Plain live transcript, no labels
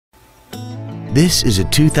This is a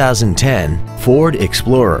 2010 Ford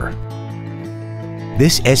Explorer.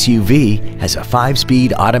 This SUV has a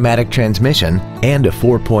 5-speed automatic transmission and a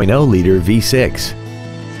 4.0-liter V6.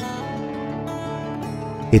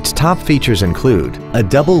 Its top features include a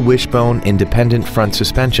double wishbone independent front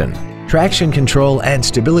suspension, traction control and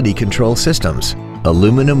stability control systems,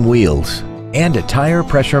 aluminum wheels, and a tire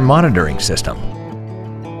pressure monitoring system.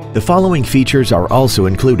 The following features are also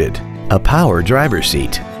included: a power driver's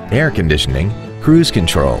seat, air conditioning, cruise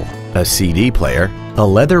control, a CD player, a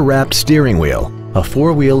leather-wrapped steering wheel, a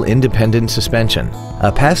 4-wheel independent suspension,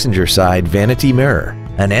 a passenger side vanity mirror,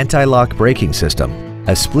 an anti-lock braking system,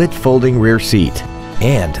 a split folding rear seat,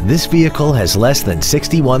 and this vehicle has less than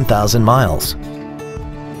 61,000 miles.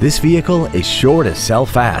 This vehicle is sure to sell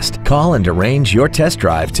fast. Call and arrange your test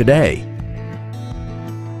drive today.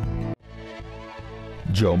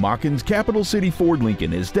 Joe Machens Capital City Ford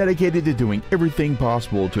Lincoln is dedicated to doing everything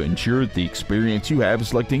possible to ensure that the experience you have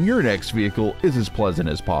selecting your next vehicle is as pleasant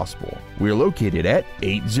as possible. We are located at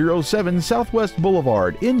 807 Southwest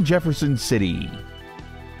Boulevard in Jefferson City.